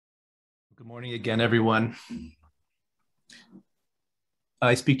Good morning again, everyone.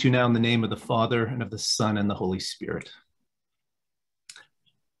 I speak to you now in the name of the Father and of the Son and the Holy Spirit.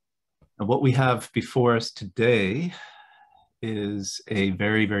 And what we have before us today is a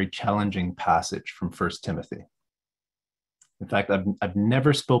very, very challenging passage from 1 Timothy. In fact, I've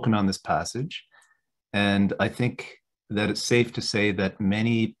never spoken on this passage, and I think that it's safe to say that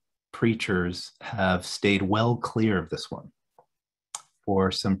many preachers have stayed well clear of this one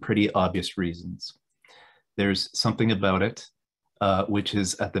for some pretty obvious reasons. There's something about it which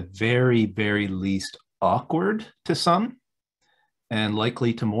is at the very, very least awkward to some, and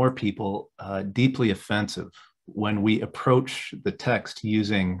likely to more people deeply offensive when we approach the text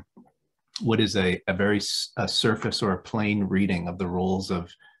using what is a very surface or a plain reading of the roles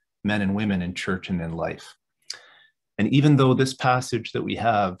of men and women in church and in life. And even though this passage that we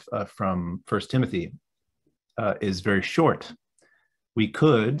have from 1 Timothy is very short, we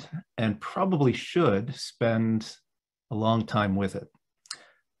could and probably should spend a long time with it.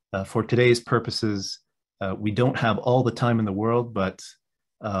 For today's purposes, we don't have all the time in the world, but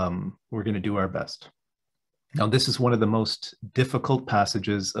we're going to do our best. Now, this is one of the most difficult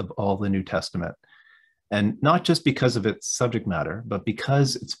passages of all the New Testament, and not just because of its subject matter, but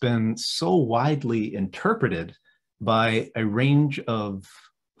because it's been so widely interpreted by a range of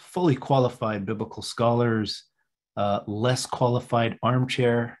fully qualified biblical scholars, less qualified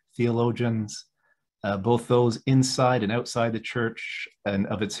armchair theologians, both those inside and outside the church and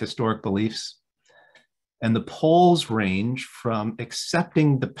of its historic beliefs. And the polls range from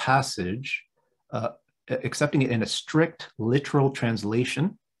accepting the passage, accepting it in a strict literal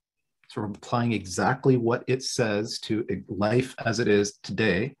translation, sort of applying exactly what it says to life as it is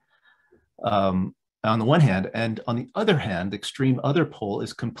today, on the one hand, and on the other hand, the extreme other poll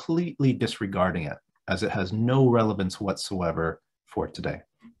is completely disregarding it, as it has no relevance whatsoever for today.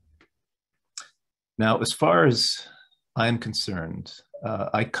 Now, as far as I'm concerned,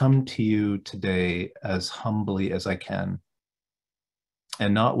 I come to you today as humbly as I can,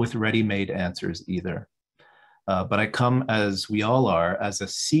 and not with ready-made answers either. But I come, as we all are, as a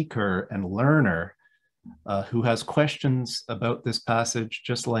seeker and learner who has questions about this passage,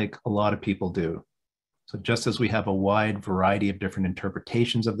 just like a lot of people do. So just as we have a wide variety of different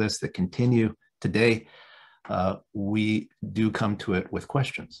interpretations of this that continue today, we do come to it with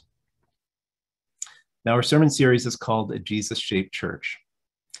questions. Now, our sermon series is called A Jesus-Shaped Church.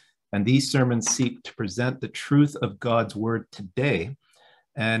 And these sermons seek to present the truth of God's word today.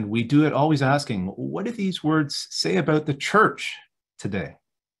 And we do it always asking, what do these words say about the church today?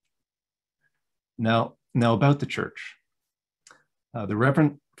 Now about the church. The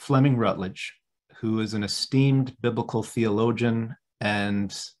Reverend Fleming Rutledge, who is an esteemed biblical theologian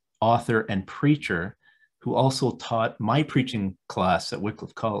and author and preacher, who also taught my preaching class at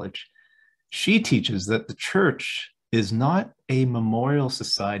Wycliffe College, she teaches that the church is not a memorial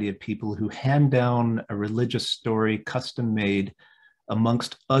society of people who hand down a religious story custom made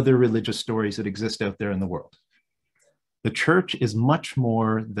amongst other religious stories that exist out there in the world. The church is much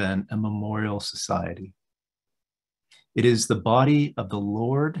more than a memorial society. It is the body of the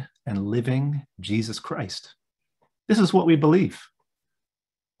Lord and living Jesus Christ. This is what we believe.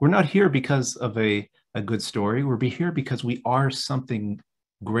 We're not here because of a good story. We're here because we are something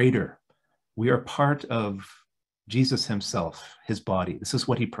greater. We are part of Jesus himself, his body. This is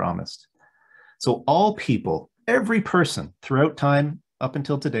what he promised. So all people, every person throughout time up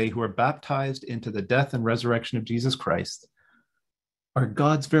until today who are baptized into the death and resurrection of Jesus Christ are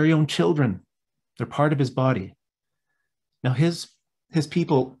God's very own children. They're part of his body. Now his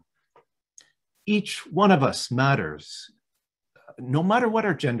people, each one of us matters, no matter what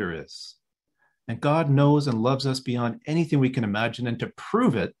our gender is. And God knows and loves us beyond anything we can imagine. And to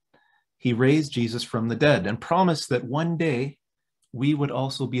prove it, he raised Jesus from the dead and promised that one day we would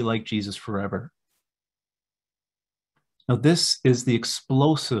also be like Jesus forever. Now, this is the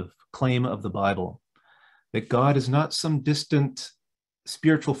explosive claim of the Bible, that God is not some distant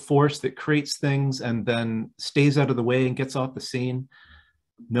spiritual force that creates things and then stays out of the way and gets off the scene.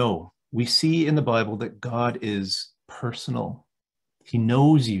 No, we see in the Bible that God is personal. He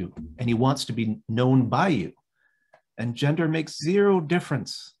knows you and he wants to be known by you. And gender makes zero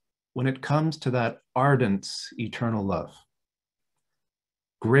difference when it comes to that ardent, eternal love.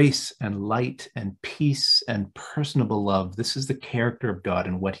 Grace and light and peace and personable love, this is the character of God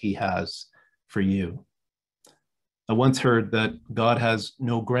and what he has for you. I once heard that God has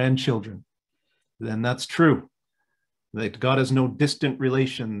no grandchildren. Then that's true. That God has no distant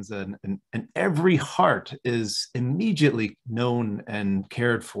relations, and every heart is immediately known and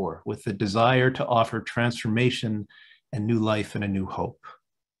cared for with the desire to offer transformation and new life and a new hope.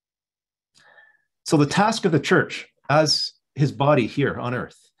 So the task of the church as his body here on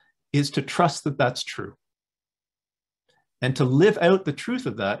earth is to trust that that's true and to live out the truth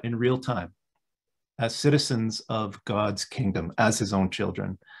of that in real time as citizens of God's kingdom, as his own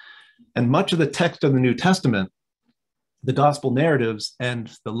children. And much of the text of the New Testament, the gospel narratives and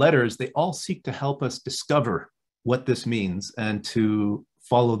the letters, they all seek to help us discover what this means and to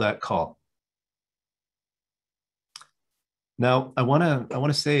follow that call. Now, I want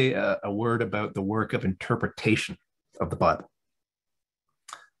to say a word about the work of interpretation of the Bible.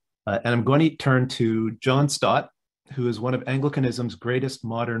 And I'm going to turn to John Stott, who is one of Anglicanism's greatest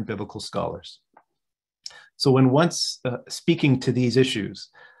modern biblical scholars. So when once speaking to these issues,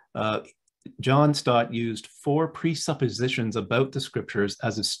 John Stott used 4 presuppositions about the scriptures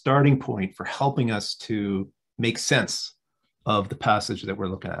as a starting point for helping us to make sense of the passage that we're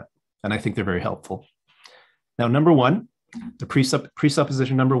looking at. And I think they're very helpful. Now, number one, the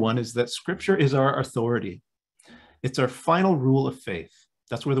presupposition number one is that scripture is our authority. It's our final rule of faith.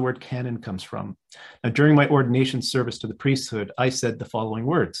 That's where the word canon comes from. Now, during my ordination service to the priesthood, I said the following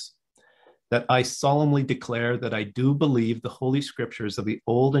words: that I solemnly declare that I do believe the Holy Scriptures of the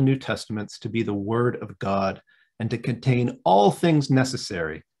Old and New Testaments to be the Word of God and to contain all things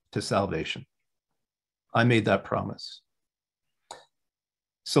necessary to salvation. I made that promise.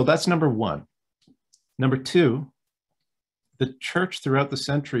 So that's number one. Number two, the church throughout the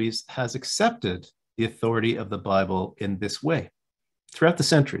centuries has accepted the authority of the Bible in this way, throughout the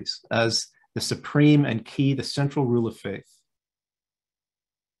centuries, as the supreme and key, the central rule of faith.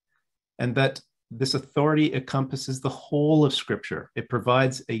 And that this authority encompasses the whole of Scripture. It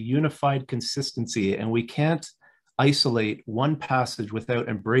provides a unified consistency, and we can't isolate one passage without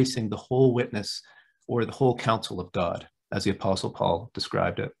embracing the whole witness or the whole counsel of God, as the Apostle Paul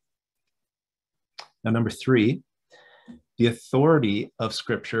described it. Now, number three, the authority of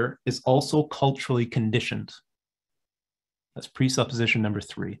Scripture is also culturally conditioned. That's presupposition number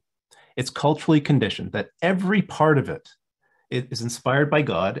three. It's culturally conditioned, that every part of it is inspired by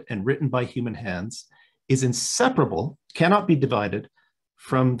God and written by human hands, is inseparable, cannot be divided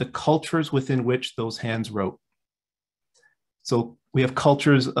from the cultures within which those hands wrote. So we have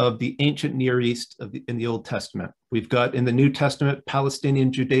cultures of the ancient Near East in the Old Testament. We've got in the New Testament,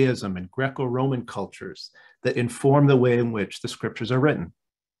 Palestinian Judaism and Greco-Roman cultures that inform the way in which the scriptures are written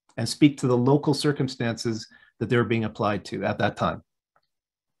and speak to the local circumstances that they're being applied to at that time.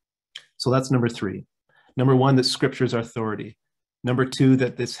 So that's number three. Number one, that scriptures are authority. Number two,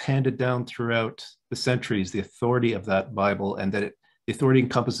 that this handed down throughout the centuries, the authority of that Bible, and that the authority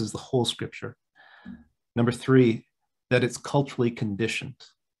encompasses the whole scripture. Number three, that it's culturally conditioned,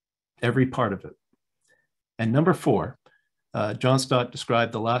 every part of it. And number four, John Stott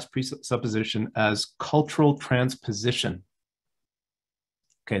described the last presupposition as cultural transposition.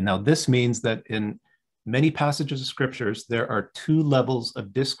 Okay, now this means that in many passages of scriptures, there are 2 levels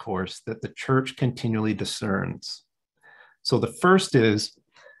of discourse that the church continually discerns. So the first is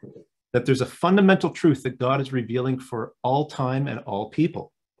that there's a fundamental truth that God is revealing for all time and all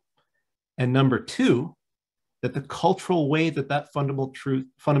people. And number two, that the cultural way that that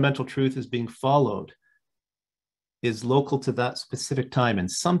fundamental truth is being followed is local to that specific time. And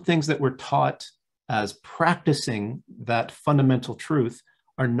some things that we're taught as practicing that fundamental truth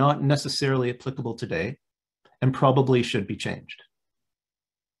are not necessarily applicable today and probably should be changed.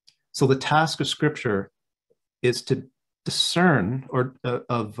 So the task of Scripture is to discern, or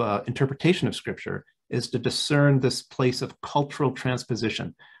interpretation of Scripture, is to discern this place of cultural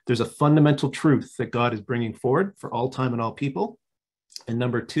transposition. There's a fundamental truth that God is bringing forward for all time and all people. And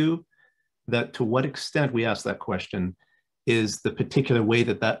number two, that to what extent, we ask that question, is the particular way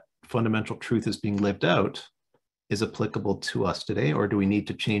that that fundamental truth is being lived out is applicable to us today, or do we need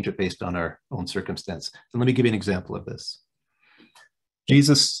to change it based on our own circumstance? And let me give you an example of this.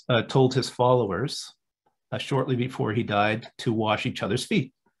 Jesus told his followers shortly before he died to wash each other's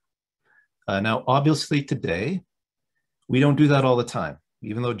feet. Now, obviously today, we don't do that all the time,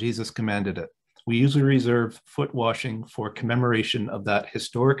 even though Jesus commanded it. We usually reserve foot washing for commemoration of that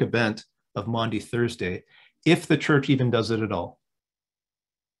historic event of Maundy Thursday, if the church even does it at all.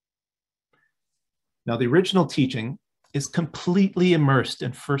 Now, the original teaching is completely immersed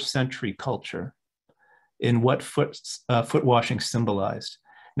in first century culture, in what foot washing symbolized.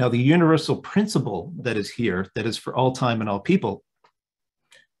 Now, the universal principle that is here, that is for all time and all people,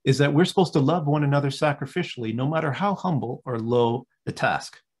 is that we're supposed to love one another sacrificially, no matter how humble or low the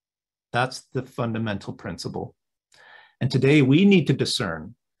task. That's the fundamental principle. And today we need to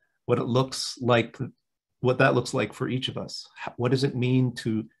discern what it looks like, what that looks like for each of us. What does it mean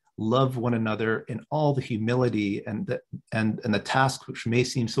to love one another in all the humility and the tasks which may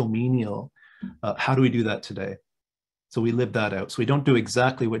seem so menial, How do we do that today? So we live that out. So we don't do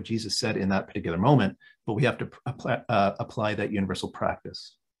exactly what Jesus said in that particular moment, but we have to apply that universal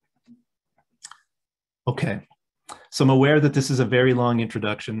practice. Okay, so I'm aware that this is a very long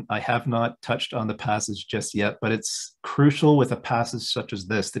introduction. I have not touched on the passage just yet, but it's crucial with a passage such as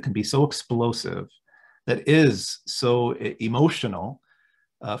this that can be so explosive, that is so emotional,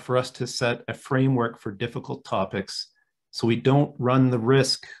 for us to set a framework for difficult topics so we don't run the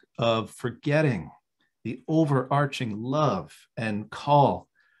risk of forgetting the overarching love and call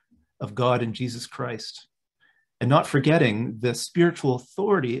of God in Jesus Christ, and not forgetting the spiritual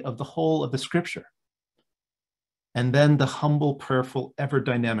authority of the whole of the scripture. And then the humble, prayerful, ever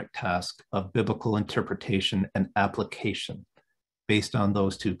dynamic task of biblical interpretation and application based on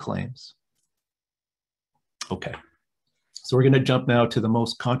those two claims. Okay, so we're going to jump now to the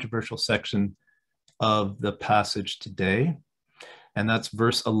most controversial section of the passage today, and that's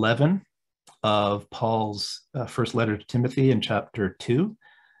verse 11 of Paul's first letter to Timothy in chapter 2.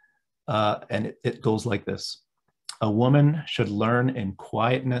 And it goes like this: a woman should learn in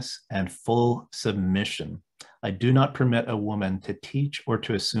quietness and full submission. I do not permit a woman to teach or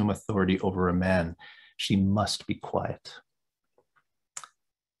to assume authority over a man. She must be quiet.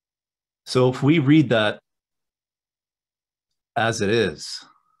 So if we read that as it is,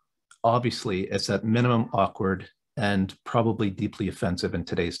 obviously it's at minimum awkward and probably deeply offensive in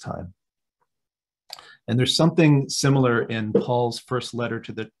today's time. And there's something similar in Paul's first letter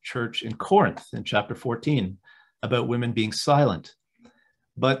to the church in Corinth in chapter 14 about women being silent.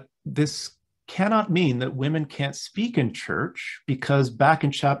 But this cannot mean that women can't speak in church, because back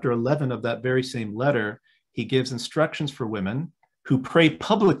in chapter 11 of that very same letter, he gives instructions for women who pray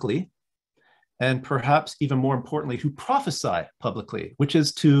publicly, and perhaps even more importantly, who prophesy publicly, which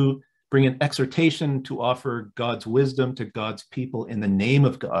is to bring an exhortation to offer God's wisdom to God's people in the name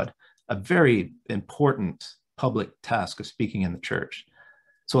of God, a very important public task of speaking in the church.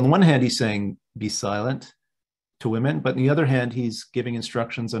 So on the one hand, he's saying, be silent to women, but on the other hand, he's giving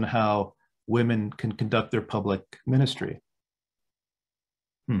instructions on how women can conduct their public ministry.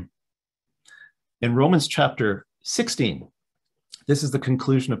 In Romans chapter 16, this is the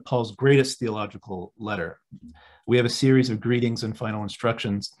conclusion of Paul's greatest theological letter. We have a series of greetings and final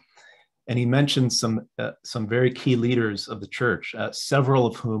instructions, and he mentions some very key leaders of the church, several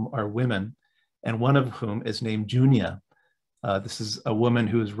of whom are women, and one of whom is named Junia. This is a woman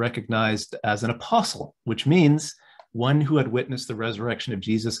who is recognized as an apostle, which means one who had witnessed the resurrection of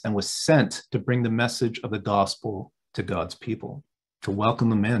Jesus and was sent to bring the message of the gospel to God's people, to welcome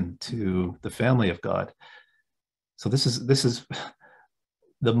them in to the family of God. So this is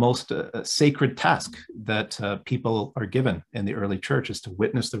the most sacred task that people are given in the early church, is to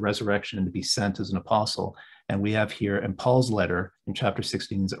witness the resurrection and to be sent as an apostle. And we have here in Paul's letter in chapter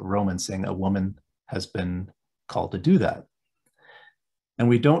 16 of Romans saying a woman has been called to do that. And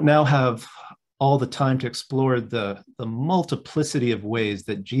we don't now have all the time to explore the multiplicity of ways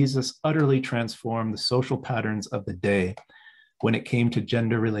that Jesus utterly transformed the social patterns of the day when it came to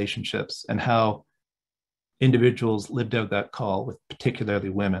gender relationships, and how individuals lived out that call, with particularly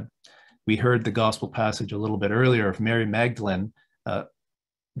women. We heard the gospel passage a little bit earlier of Mary Magdalene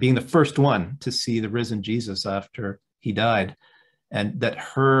being the first one to see the risen Jesus after he died, and that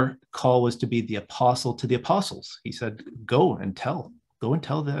her call was to be the apostle to the apostles. He said, go tell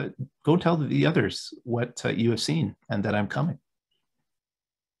the others what you have seen, and that I'm coming.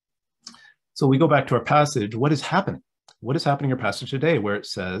 So we go back to our passage. What is happening? What is happening in our passage today, where it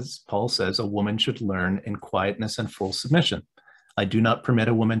says, Paul says, a woman should learn in quietness and full submission. I do not permit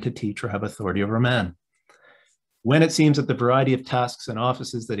a woman to teach or have authority over a man. When it seems that the variety of tasks and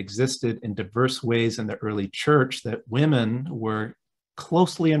offices that existed in diverse ways in the early church, that women were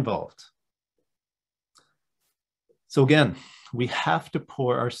closely involved. So again, we have to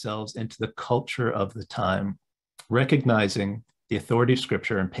pour ourselves into the culture of the time, recognizing the authority of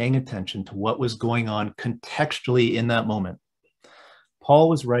Scripture and paying attention to what was going on contextually in that moment. Paul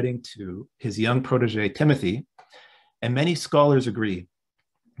was writing to his young protege, Timothy, and many scholars agree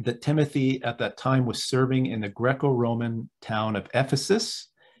that Timothy at that time was serving in the Greco-Roman town of Ephesus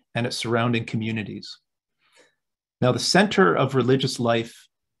and its surrounding communities. Now, the center of religious life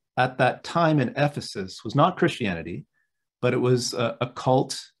at that time in Ephesus was not Christianity, but it was a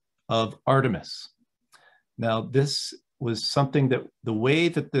cult of Artemis. Now, this was something that the way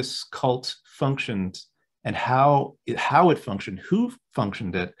that this cult functioned and how it functioned, who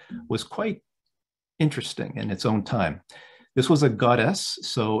functioned it, was quite interesting in its own time. This was a goddess,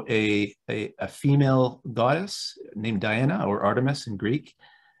 so a female goddess named Diana, or Artemis in Greek.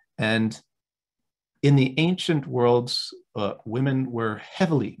 And in the ancient worlds, women were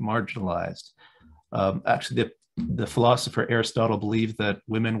heavily marginalized. Actually, the philosopher Aristotle believed that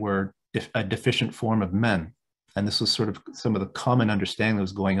women were a deficient form of men. And this was sort of some of the common understanding that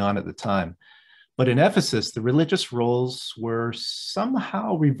was going on at the time. But in Ephesus, the religious roles were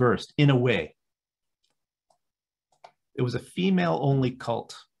somehow reversed in a way. It was a female-only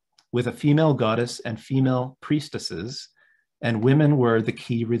cult with a female goddess and female priestesses, and women were the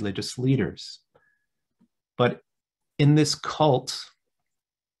key religious leaders. But in this cult,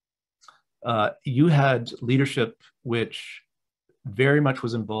 you had leadership which very much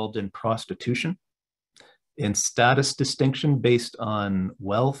was involved in prostitution, in status distinction based on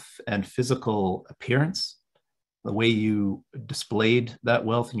wealth and physical appearance, the way you displayed that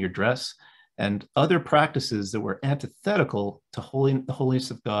wealth in your dress, and other practices that were antithetical to the holiness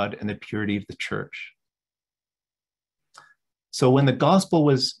of God and the purity of the church. So when the gospel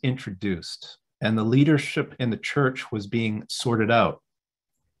was introduced and the leadership in the church was being sorted out,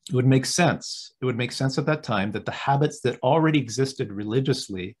 it would make sense. It would make sense at that time that the habits that already existed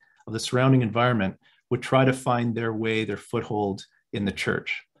religiously of the surrounding environment would try to find their way, their foothold in the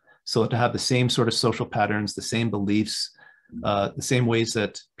church. So to have the same sort of social patterns, the same beliefs, the same ways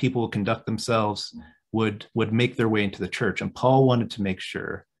that people conduct themselves would make their way into the church. And Paul wanted to make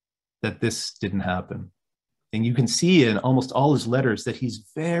sure that this didn't happen. And you can see in almost all his letters that he's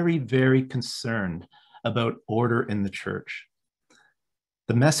very, very concerned about order in the church.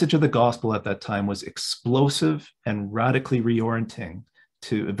 The message of the gospel at that time was explosive and radically reorienting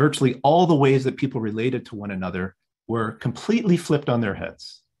to virtually all the ways that people related to one another were completely flipped on their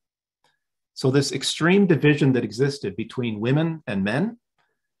heads. So this extreme division that existed between women and men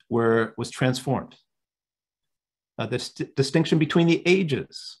was transformed. This distinction between the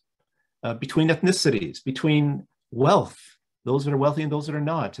ages, between ethnicities, between wealth, those that are wealthy and those that are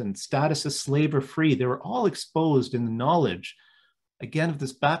not, and status as slave or free, they were all exposed in the knowledge, again, of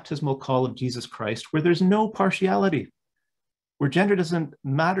this baptismal call of Jesus Christ, where there's no partiality, where gender doesn't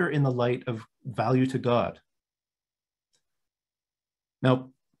matter in the light of value to God. Now,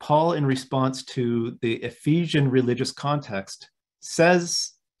 Paul, in response to the Ephesian religious context,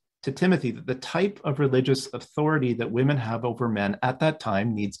 says to Timothy that the type of religious authority that women have over men at that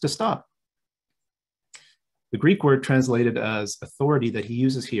time needs to stop. The Greek word translated as authority that he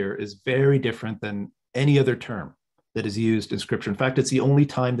uses here is very different than any other term that is used in Scripture. In fact, it's the only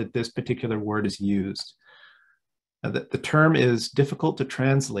time that this particular word is used. The term is difficult to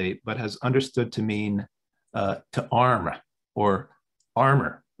translate, but has understood to mean to arm or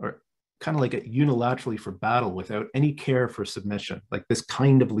armor, or kind of like a unilaterally for battle without any care for submission, like this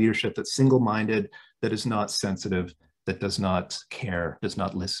kind of leadership that's single-minded, that is not sensitive, that does not care, does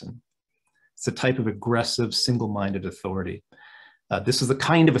not listen. It's a type of aggressive, single-minded authority. This is the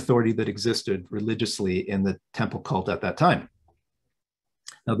kind of authority that existed religiously in the temple cult at that time.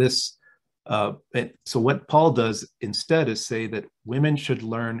 Now so what Paul does instead is say that women should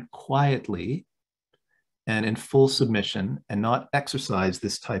learn quietly and in full submission and not exercise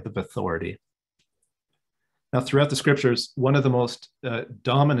this type of authority. Now, throughout the scriptures, one of the most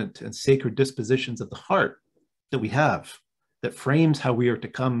dominant and sacred dispositions of the heart that we have that frames how we are to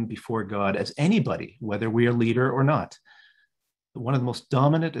come before God as anybody, whether we are leader or not, one of the most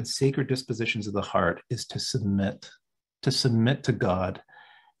dominant and sacred dispositions of the heart is to submit to God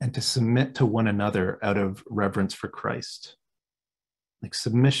and to submit to one another out of reverence for Christ. Like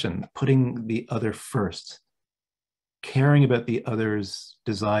submission, putting the other first, caring about the other's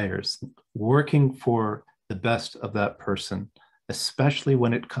desires, working for the best of that person, especially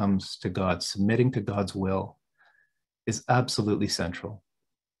when it comes to God, submitting to God's will, is absolutely central.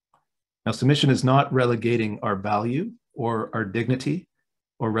 Now, submission is not relegating our value or our dignity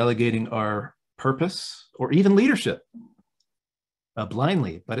or relegating our purpose or even leadership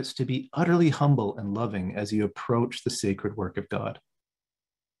blindly, but it's to be utterly humble and loving as you approach the sacred work of God.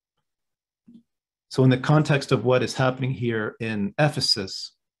 So in the context of what is happening here in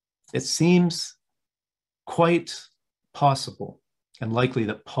Ephesus, it seems quite possible and likely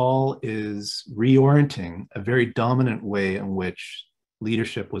that Paul is reorienting a very dominant way in which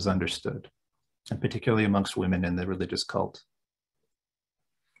leadership was understood, and particularly amongst women in the religious cult.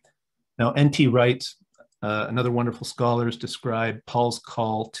 Now, N.T. Wright, another wonderful scholar, has described Paul's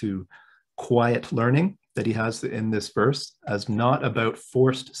call to quiet learning that he has in this verse as not about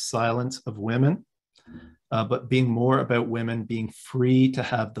forced silence of women, but being more about women being free to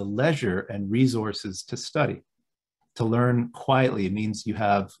have the leisure and resources to study. To learn quietly means you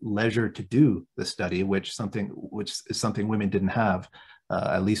have leisure to do the study, which is something women didn't have,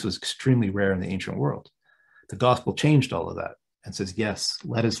 at least was extremely rare in the ancient world. The gospel changed all of that and says, yes,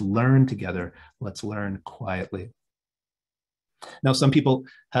 let us learn together. Let's learn quietly. Now, some people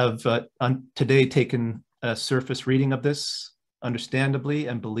have today taken a surface reading of this, understandably,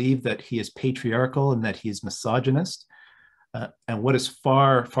 and believe that he is patriarchal and that he is misogynist. And what is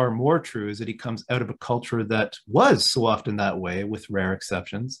far, far more true is that he comes out of a culture that was so often that way, with rare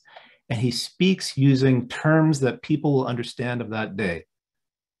exceptions. And he speaks using terms that people will understand of that day.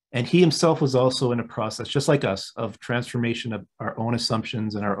 And he himself was also in a process, just like us, of transformation of our own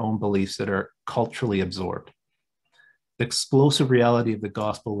assumptions and our own beliefs that are culturally absorbed. The explosive reality of the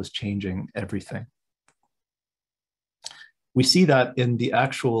gospel was changing everything. We see that in the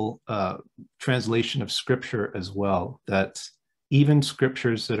actual translation of scripture as well, that even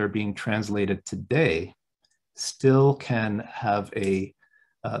scriptures that are being translated today still can have the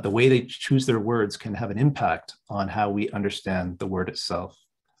way they choose their words can have an impact on how we understand the word itself.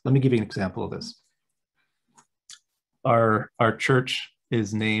 Let me give you an example of this. Our church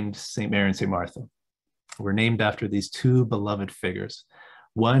is named St. Mary and St. Martha. We're named after these two beloved figures.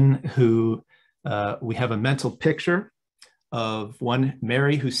 One who we have a mental picture of, one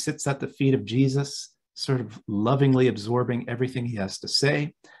Mary, who sits at the feet of Jesus, sort of lovingly absorbing everything he has to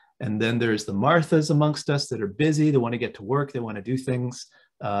say. And then there's the Marthas amongst us that are busy, they want to get to work, they want to do things,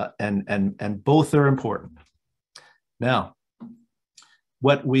 and both are important. Now,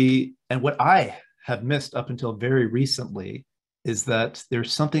 what I have missed up until very recently is that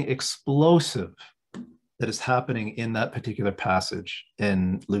there's something explosive that is happening in that particular passage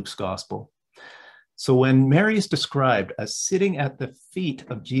in Luke's gospel. So when Mary is described as sitting at the feet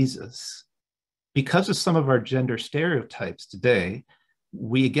of Jesus, because of some of our gender stereotypes today,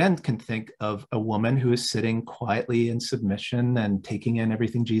 we again can think of a woman who is sitting quietly in submission and taking in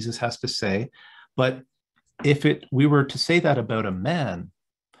everything Jesus has to say. But if we were to say that about a man,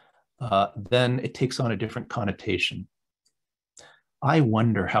 then it takes on a different connotation. I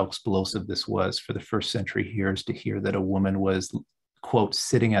wonder how explosive this was for the first century hearers to hear that a woman was, quote,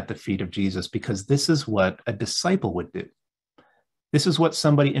 sitting at the feet of Jesus, because this is what a disciple would do. This is what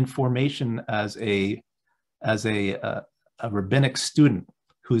somebody in formation as a rabbinic student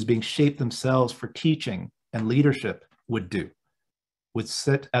who is being shaped themselves for teaching and leadership would do, would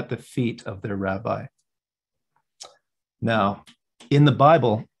sit at the feet of their rabbi. Now, in the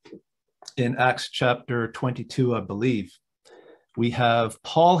Bible, in Acts chapter 22, I believe, we have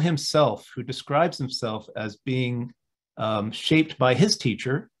Paul himself, who describes himself as being shaped by his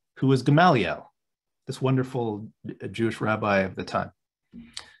teacher, who was Gamaliel, this wonderful Jewish rabbi of the time.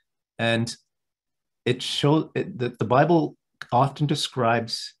 And it shows that the Bible often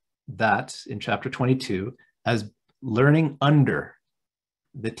describes that in chapter 22 as learning under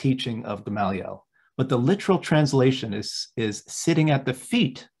the teaching of Gamaliel. But the literal translation is sitting at the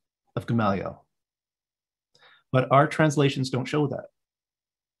feet of Gamaliel. But our translations don't show that.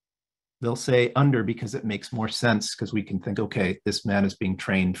 They'll say under because it makes more sense, because we can think, okay, this man is being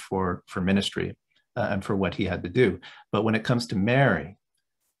trained for ministry and for what he had to do. But when it comes to Mary,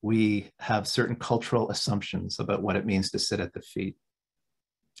 we have certain cultural assumptions about what it means to sit at the feet.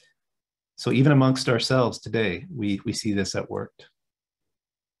 So even amongst ourselves today, we see this at work.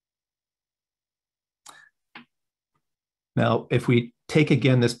 Now, if we take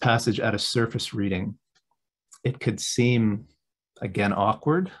again this passage at a surface reading, it could seem, again,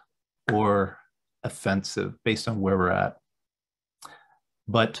 awkward or offensive based on where we're at.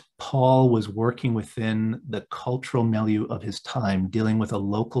 But Paul was working within the cultural milieu of his time, dealing with a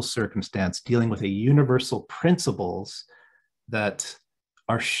local circumstance, dealing with universal principles that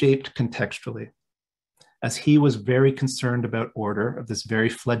are shaped contextually. As he was very concerned about order of this very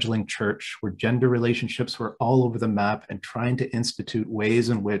fledgling church where gender relationships were all over the map, and trying to institute ways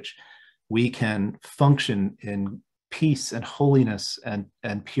in which we can function in peace and holiness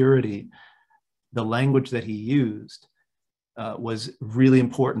and purity, the language that he used was really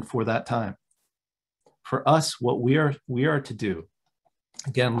important for that time. For us, what we are to do,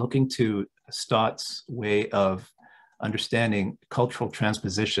 again, looking to Stott's way of understanding cultural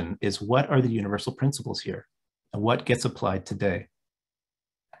transposition, is what are the universal principles here and what gets applied today.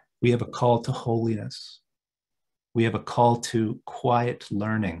 We have a call to holiness. We have a call to quiet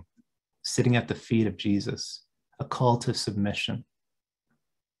learning, sitting at the feet of Jesus, a call to submission,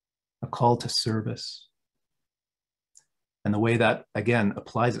 a call to service. And the way that, again,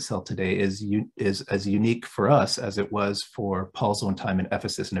 applies itself today is as unique for us as it was for Paul's own time in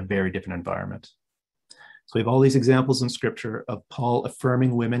Ephesus in a very different environment. So we have all these examples in scripture of Paul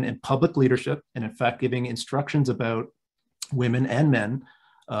affirming women in public leadership, and in fact giving instructions about women and men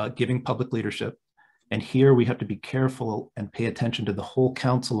giving public leadership. And here we have to be careful and pay attention to the whole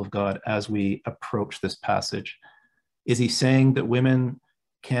counsel of God as we approach this passage. Is he saying that women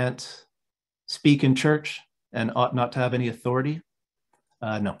can't speak in church? and ought not to have any authority?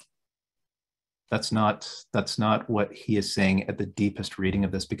 No. That's not what he is saying at the deepest reading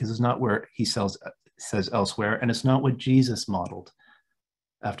of this, because it's not where he says elsewhere, and it's not what Jesus modeled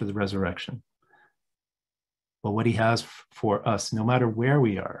after the resurrection. But what he has for us, no matter where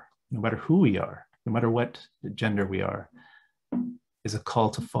we are, no matter who we are, no matter what gender we are, is a call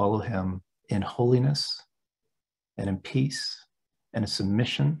to follow him in holiness and in peace and a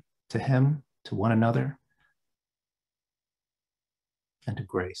submission to him, to one another, and to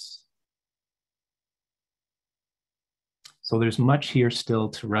grace. So there's much here still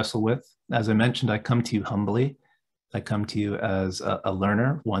to wrestle with. As I mentioned, I come to you humbly. I come to you as a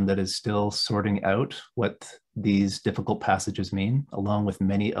learner, one that is still sorting out what these difficult passages mean, along with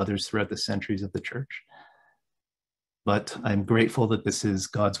many others throughout the centuries of the church. But I'm grateful that this is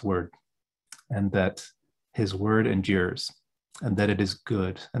God's word, and that his word endures, and that it is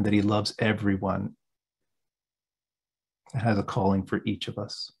good, and that he loves everyone and has a calling for each of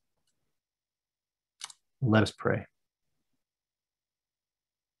us. Let us pray.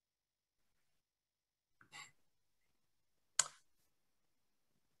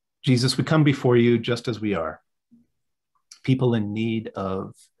 Jesus, we come before you just as we are, people in need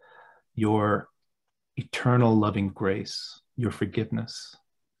of your eternal loving grace, your forgiveness,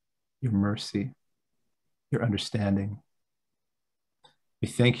 your mercy, your understanding. We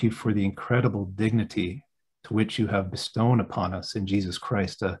thank you for the incredible dignity to which you have bestowed upon us in Jesus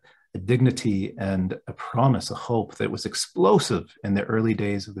Christ, a dignity and a promise, a hope that was explosive in the early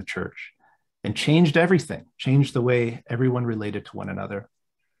days of the church and changed everything, changed the way everyone related to one another.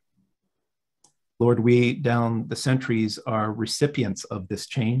 Lord, we down the centuries are recipients of this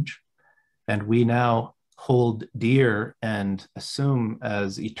change, and we now hold dear and assume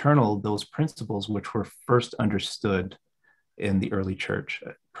as eternal those principles which were first understood in the early church,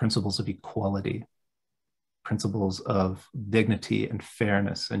 principles of equality, principles of dignity and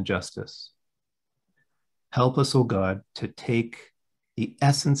fairness and justice. Help us, O God, to take the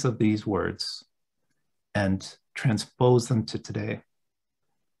essence of these words and transpose them to today.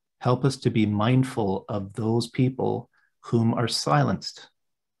 Help us to be mindful of those people whom are silenced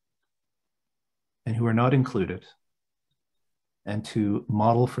and who are not included, and to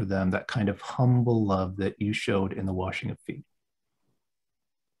model for them that kind of humble love that you showed in the washing of feet.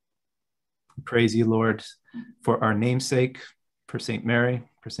 We praise you, Lord, for our namesake, for St. Mary,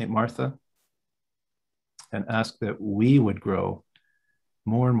 for St. Martha, and ask that we would grow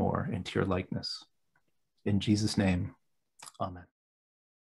more and more into your likeness. In Jesus' name, amen.